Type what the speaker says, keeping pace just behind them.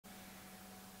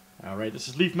All right, this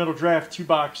is Leaf Metal Draft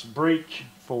 2-box break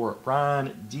for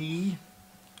Ron D.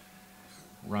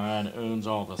 Ron owns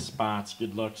all the spots.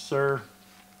 Good luck, sir.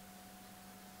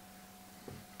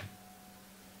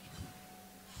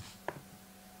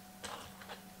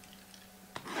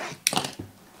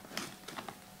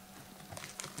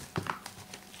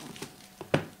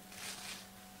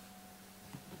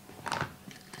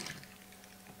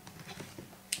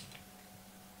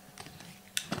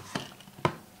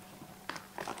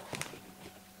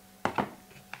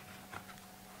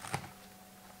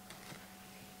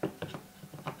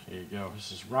 There you go.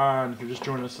 This is Ron. If you're just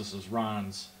joining us, this is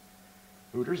Ron's.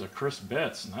 Ooh, there's a Chris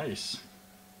Betts. Nice.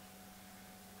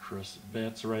 Chris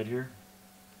Betts right here.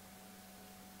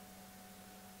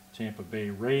 Tampa Bay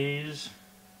Rays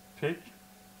pick.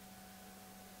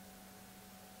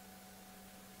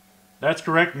 That's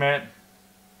correct, Matt.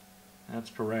 That's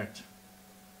correct.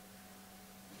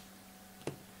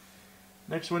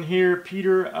 Next one here,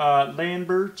 Peter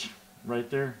Lambert. Right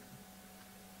there.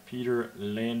 Peter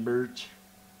Lambert.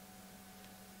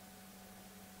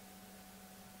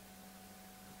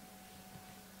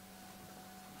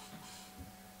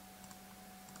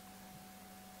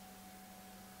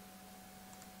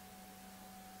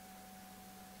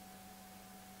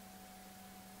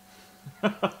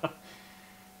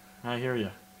 I hear you.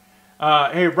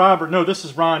 Hey, Robert. No, this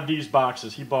is Ron D's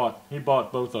boxes. He bought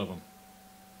both of them.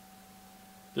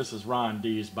 This is Ron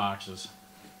D's boxes.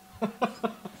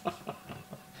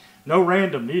 No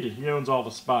random needed. He owns all the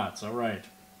spots. All right.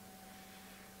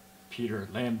 Peter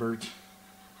Lambert.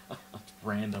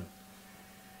 Random.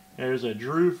 There's a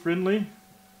Drew Friendly.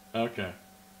 Okay.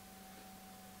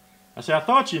 I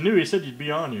thought you knew. He said you'd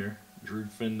be on here. Drew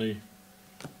Finley.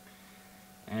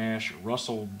 Ash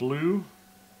Russell Blue.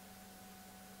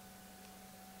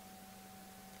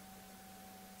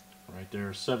 Right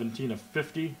there, 17 of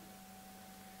 50.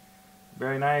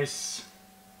 Very nice.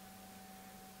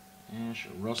 Ash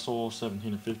Russell,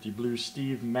 17 of 50 blue.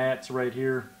 Steve Matz right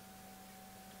here.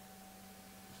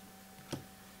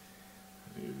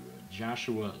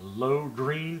 Joshua Lowe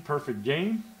Green, perfect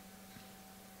game.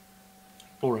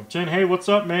 4 of 10. Hey, what's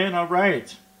up, man? All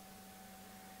right.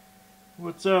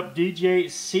 What's up, DJ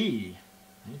C?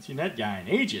 I ain't seen that guy in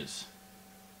ages.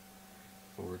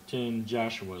 4 of 10,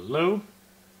 Joshua Lowe.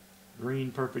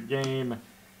 Green, perfect game.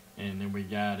 And then we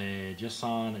got a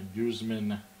Jason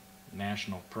Guzman,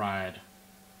 National Pride.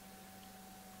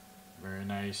 Very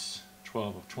nice.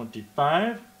 12 of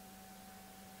 25.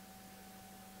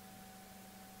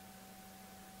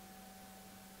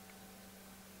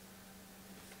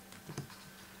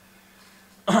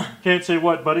 Can't say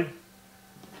what, buddy?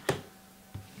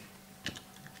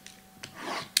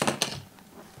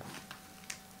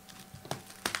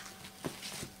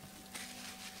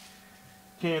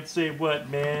 Can't say what,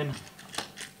 man.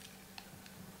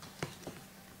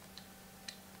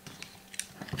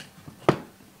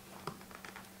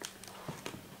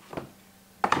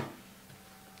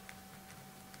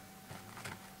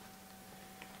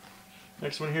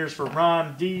 Next one here is for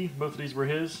Ron D. Both of these were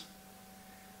his.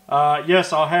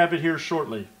 Yes, I'll have it here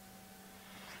shortly.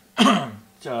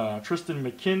 Tristan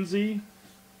McKenzie.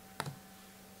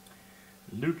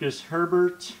 Lucas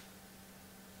Herbert.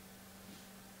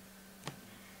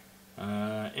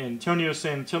 Antonio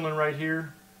Santillan right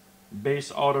here.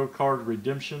 Base auto card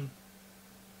redemption.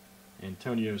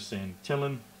 Antonio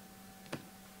Santillan.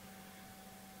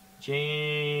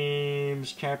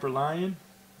 James Kaprielian,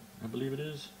 I believe it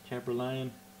is.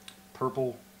 Kaprielian.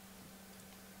 Purple.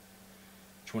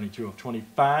 22 of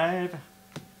 25.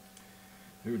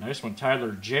 Ooh, nice one.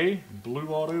 Tyler J. Blue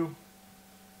auto.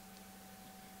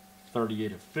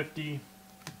 38 of 50.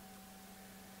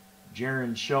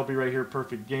 Jaron Shelby right here.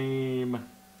 Perfect game.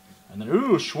 And then,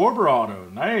 ooh, Schwarber auto.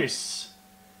 Nice.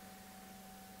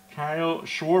 Kyle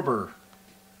Schwarber.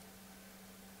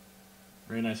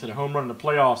 Very nice. Hit a home run in the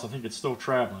playoffs. I think it's still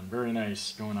traveling. Very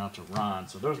nice going out to Ron.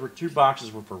 So those were 2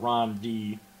 boxes were for Ron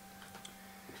D.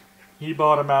 He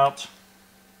bought them out.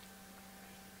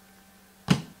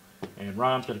 And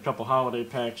Ron's got a couple holiday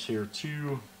packs here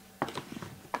too.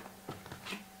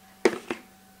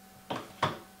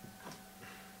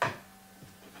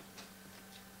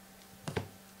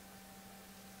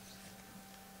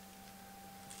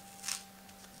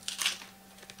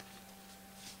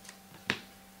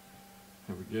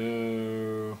 Here we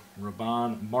go.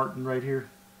 Rabon Martin right here.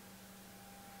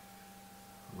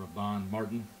 Rabon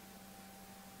Martin.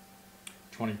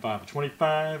 25 of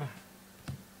 25.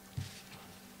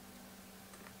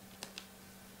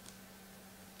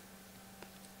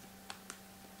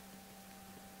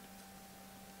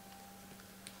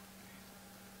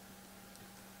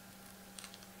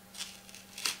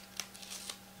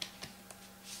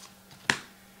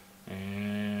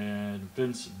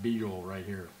 Vince Beagle right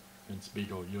here. Vince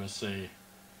Beagle, USA,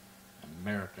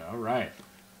 America. All right.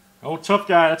 Oh, tough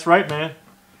guy. That's right, man.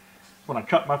 When I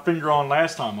cut my finger on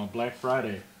last time on Black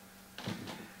Friday.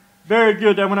 Very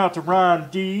good. That went out to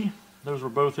Ron D. Those were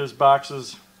both his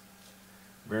boxes.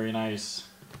 Very nice.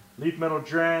 Leaf Metal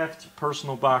Draft,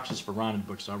 personal boxes for Ron and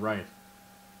Books. All right.